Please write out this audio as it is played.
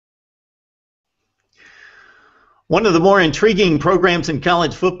One of the more intriguing programs in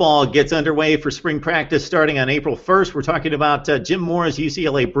college football gets underway for spring practice starting on April 1st. We're talking about Jim Mora's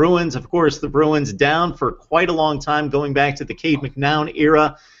UCLA Bruins. Of course, the Bruins down for quite a long time, going back to the Cade McNown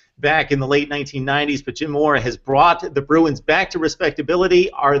era back in the late 1990s. But Jim Mora has brought the Bruins back to respectability.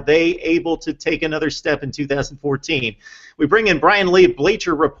 Are they able to take another step in 2014? We bring in Leigh of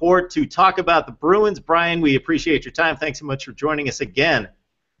Bleacher Report to talk about the Bruins. Brian, we appreciate your time. Thanks so much for joining us again.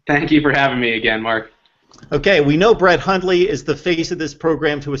 Thank you for having me again, Mark. Okay, we know Brett Hundley is the face of this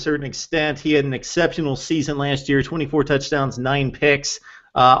program to a certain extent. He had an exceptional season last year, 24 touchdowns, 9 picks,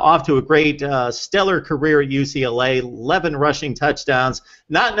 off to a great stellar career at UCLA, 11 rushing touchdowns.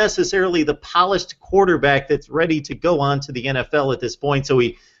 Not necessarily the polished quarterback that's ready to go on to the NFL at this point, so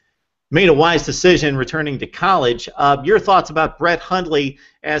he made a wise decision returning to college. Your thoughts about Brett Hundley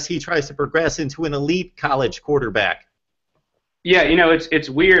as he tries to progress into an elite college quarterback? Yeah, you know, it's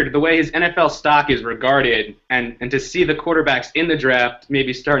weird the way his NFL stock is regarded, and to see the quarterbacks in the draft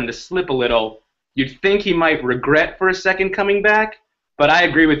maybe starting to slip a little, you'd think he might regret for a second coming back, but I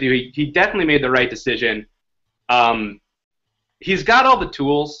agree with you. He definitely made the right decision. He's got all the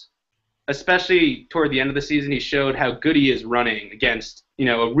tools, especially toward the end of the season. He showed how good he is running against, you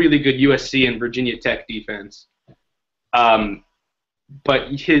know, a really good USC and Virginia Tech defense. But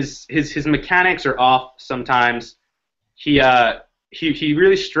his mechanics are off sometimes. He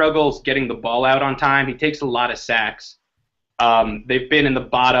really struggles getting the ball out on time. He takes a lot of sacks. They've been in the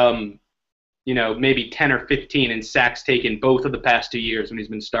bottom, you know, maybe 10 or 15 in sacks taken both of the past 2 years when he's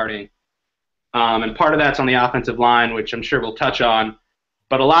been starting. And part of that's on the offensive line, which I'm sure we'll touch on,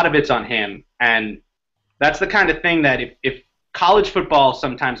 but a lot of it's on him. And that's the kind of thing that if college football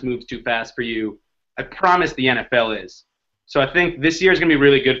sometimes moves too fast for you, I promise the NFL is. So I think this year is going to be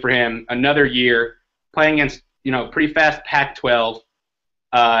really good for him. Another year playing against, you know, pretty fast Pac-12,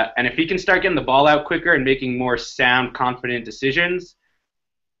 and if he can start getting the ball out quicker and making more sound, confident decisions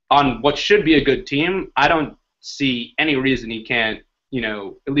on what should be a good team, I don't see any reason he can't, you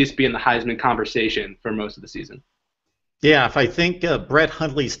know, at least be in the Heisman conversation for most of the season. Yeah, if I think Brett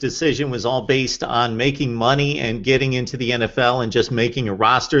Hundley's decision was all based on making money and getting into the NFL and just making a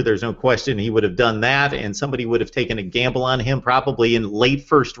roster, there's no question he would have done that, and somebody would have taken a gamble on him probably in late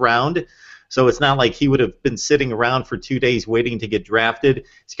first round. So it's not like he would have been sitting around for 2 days waiting to get drafted.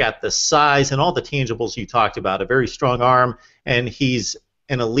 He's got the size and all the tangibles you talked about, a very strong arm, and he's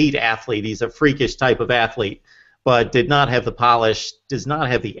an elite athlete. He's a freakish type of athlete, but did not have the polish, does not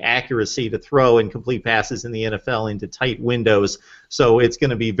have the accuracy to throw and complete passes in the NFL into tight windows. So it's going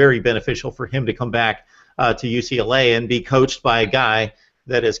to be very beneficial for him to come back to UCLA and be coached by a guy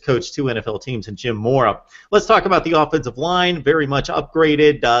that has coached 2 NFL teams in Jim Mora. Let's talk about the offensive line, very much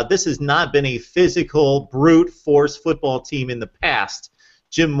upgraded. This has not been a physical, brute force football team in the past.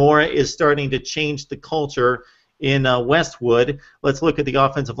 Jim Mora is starting to change the culture in Westwood. Let's look at the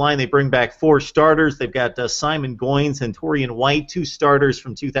offensive line. They bring back 4 starters. They've got Simon Goines and Torian White, 2 starters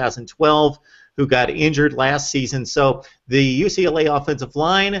from 2012 who got injured last season. So the UCLA offensive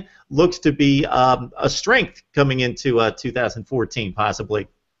line looks to be a strength coming into 2014, possibly.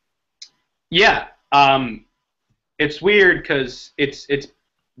 Yeah, it's weird because it's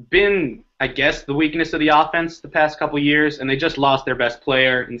been, I guess, the weakness of the offense the past couple years, and they just lost their best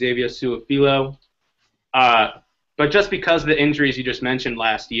player, Xavier Su'a-Filo. But just because of the injuries you just mentioned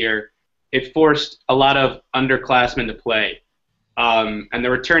last year, it forced a lot of underclassmen to play. And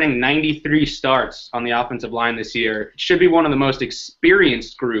they're returning 93 starts on the offensive line this year. It should be one of the most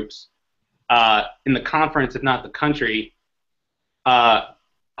experienced groups in the conference, if not the country.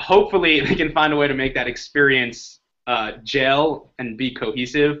 Hopefully they can find a way to make that experience gel and be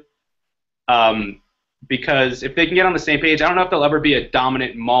cohesive. Because if they can get on the same page, I don't know if they'll ever be a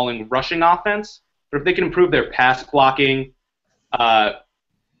dominant, mauling, rushing offense, but if they can improve their pass blocking,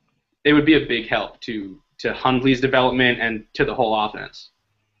 it would be a big help to Hundley's development and to the whole offense.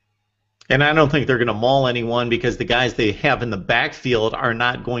 And I don't think they're going to maul anyone because the guys they have in the backfield are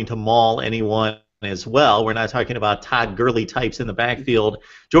not going to maul anyone as well. We're not talking about Todd Gurley types in the backfield.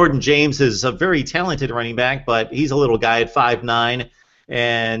 Jordan James is a very talented running back, but he's a little guy at 5'9"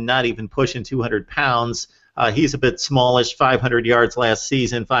 and not even pushing 200 pounds. He's a bit smallish, 500 yards last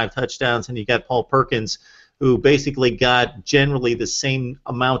season, 5 touchdowns, and you got Paul Perkins, who basically got generally the same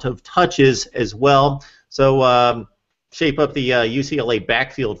amount of touches as well. So shape up the UCLA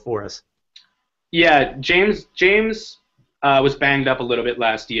backfield for us. Yeah, James was banged up a little bit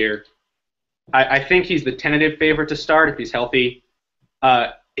last year. I think he's the tentative favorite to start if he's healthy.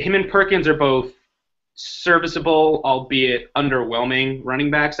 Him and Perkins are both serviceable, albeit underwhelming running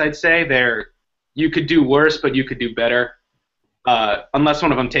backs, I'd say. You could do worse, but you could do better. unless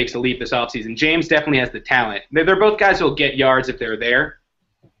one of them takes a leap this offseason. James definitely has the talent. They're both guys who will get yards if they're there.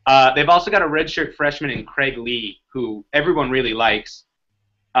 They've also got a redshirt freshman in Craig Lee, who everyone really likes.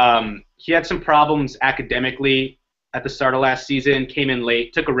 He had some problems academically at the start of last season, came in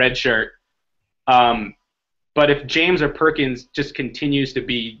late, took a red shirt. But if James or Perkins just continues to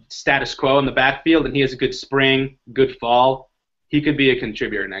be status quo in the backfield and he has a good spring, good fall, he could be a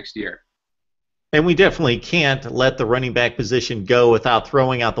contributor next year. And we definitely can't let the running back position go without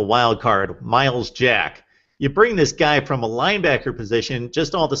throwing out the wild card, Myles Jack. You bring this guy from a linebacker position,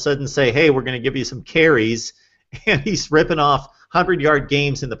 just all of a sudden say, hey, we're going to give you some carries, and he's ripping off 100-yard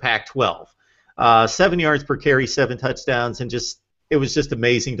games in the Pac-12. 7 yards per carry, 7 touchdowns, and it was just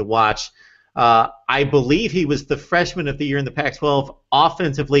amazing to watch. I believe he was the freshman of the year in the Pac-12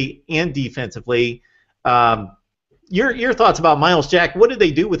 offensively and defensively. Your thoughts about Myles Jack? What did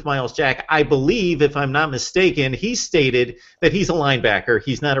they do with Myles Jack? I believe, if I'm not mistaken, he stated that he's a linebacker.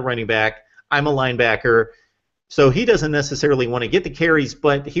 He's not a running back. I'm a linebacker. So he doesn't necessarily want to get the carries,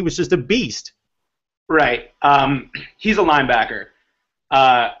 but he was just a beast. Right. He's a linebacker.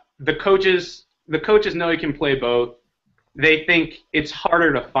 The coaches know he can play both. They think it's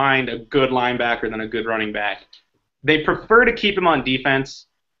harder to find a good linebacker than a good running back. They prefer to keep him on defense.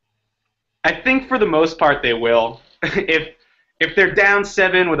 I think for the most part they will. If they're down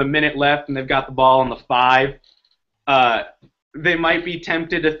 7 with a minute left and they've got the ball on the 5, they might be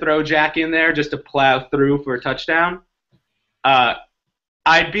tempted to throw Jack in there just to plow through for a touchdown.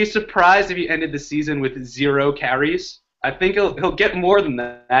 I'd be surprised if he ended the season with 0 carries. I think he'll get more than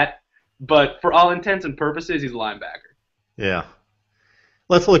that, but for all intents and purposes, he's a linebacker. Yeah.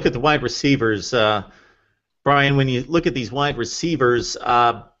 Let's look at the wide receivers. Brian, when you look at these wide receivers,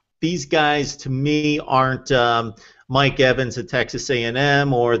 these guys to me aren't Mike Evans at Texas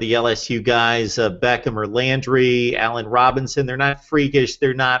A&M or the LSU guys, Beckham or Landry, Allen Robinson. They're not freakish.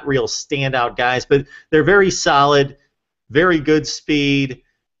 They're not real standout guys, but they're very solid, very good speed,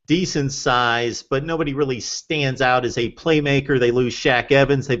 decent size, but nobody really stands out as a playmaker. They lose Shaq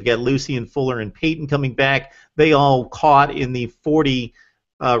Evans. They've got Lucien, Fuller, and Payton coming back. They all caught in the 40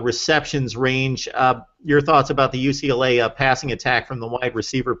 receptions range. Your thoughts about the UCLA passing attack from the wide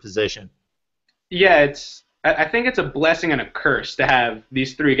receiver position? Yeah, I think it's a blessing and a curse to have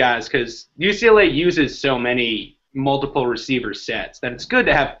these 3 guys because UCLA uses so many multiple receiver sets that it's good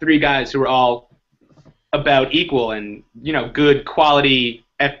to have 3 guys who are all about equal and good quality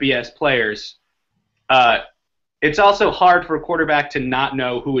FBS players. It's also hard for a quarterback to not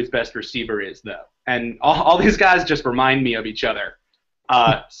know who his best receiver is, though. And all these guys just remind me of each other.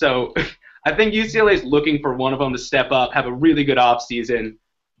 So I think UCLA is looking for one of them to step up, have a really good offseason.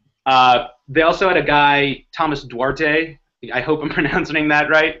 They also had a guy, Thomas Duarte. I hope I'm pronouncing that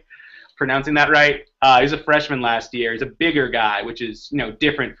right. He's a freshman last year. He's a bigger guy, which is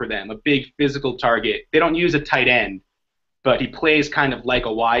different for them, a big physical target. They don't use a tight end, but he plays kind of like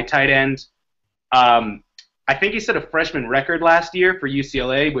a wide tight end. I think he set a freshman record last year for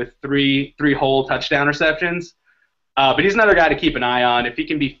UCLA with three whole touchdown receptions. But he's another guy to keep an eye on. If he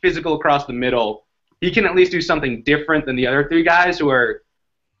can be physical across the middle, he can at least do something different than the other 3 guys who are,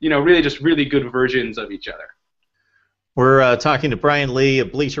 really just really good versions of each other. We're talking to Brian Leigh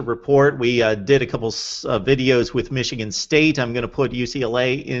of Bleacher Report. We did a couple videos with Michigan State. I'm going to put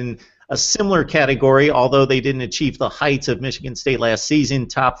UCLA in a similar category, although they didn't achieve the heights of Michigan State last season,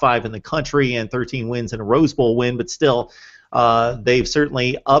 top 5 in the country and 13 wins and a Rose Bowl win, but still they've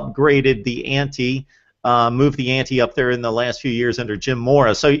certainly upgraded the ante, moved the ante up there in the last few years under Jim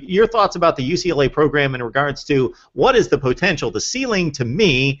Mora. So your thoughts about the UCLA program in regards to what is the potential? The ceiling to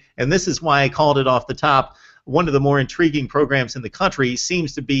me, and this is why I called it off the top, one of the more intriguing programs in the country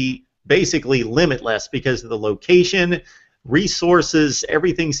seems to be basically limitless because of the location, resources,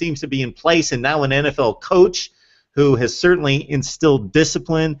 everything seems to be in place, and now an NFL coach who has certainly instilled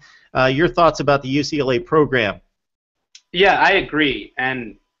discipline. Your thoughts about the UCLA program? Yeah, I agree,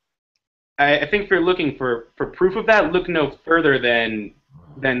 and I think if you're looking for proof of that, look no further than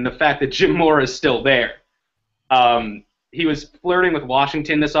the fact that Jim Mora is still there. He was flirting with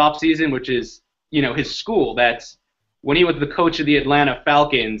Washington this offseason, which is, his school. That's when he was the coach of the Atlanta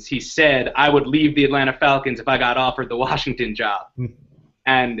Falcons, he said, I would leave the Atlanta Falcons if I got offered the Washington job.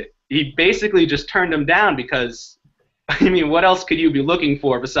 And he basically just turned him down because, what else could you be looking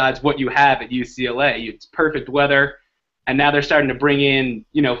for besides what you have at UCLA? It's perfect weather. And now they're starting to bring in,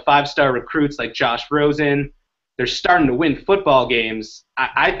 5-star recruits like Josh Rosen. They're starting to win football games.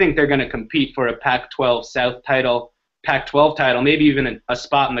 I think they're going to compete for a Pac-12 South title, Pac-12 title, maybe even a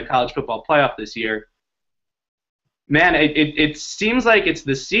spot in the college football playoff this year. Man, it seems like it's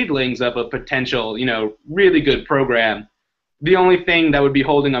the seedlings of a potential, really good program. the only thing that would be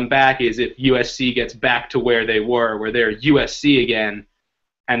holding them back is if USC gets back to where they were, where they're USC again,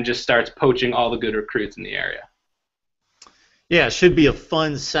 and just starts poaching all the good recruits in the area. Yeah, it should be a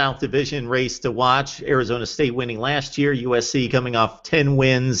fun South Division race to watch. Arizona State winning last year, USC coming off 10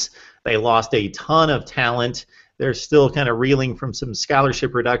 wins. They lost a ton of talent. They're still kind of reeling from some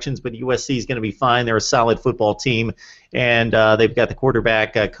scholarship reductions, but USC is going to be fine. They're a solid football team, and they've got the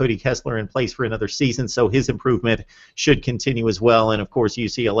quarterback, Cody Kessler, in place for another season, so his improvement should continue as well, and, of course,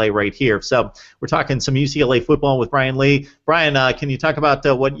 UCLA right here. So we're talking some UCLA football with Brian Leigh. Brian, can you talk about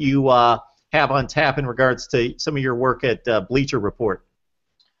what you have on tap in regards to some of your work at Bleacher Report?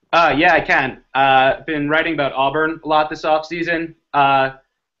 Yeah, I can. I've been writing about Auburn a lot this offseason.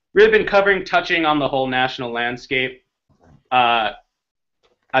 Really been touching on the whole national landscape. I've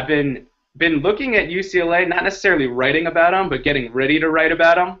been looking at UCLA, not necessarily writing about them, but getting ready to write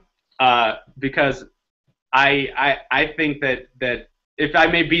about them, because I think that if I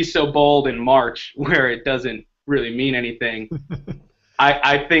may be so bold in March, where it doesn't really mean anything,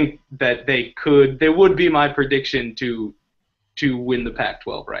 I think that they would be my prediction to win the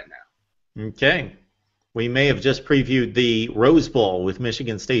Pac-12 right now. Okay. We may have just previewed the Rose Bowl with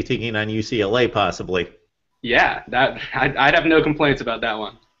Michigan State taking on UCLA, possibly. Yeah, I'd have no complaints about that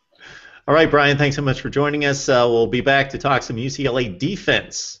one. All right, Brian, thanks so much for joining us. We'll be back to talk some UCLA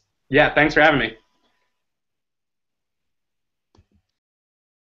defense. Yeah, thanks for having me.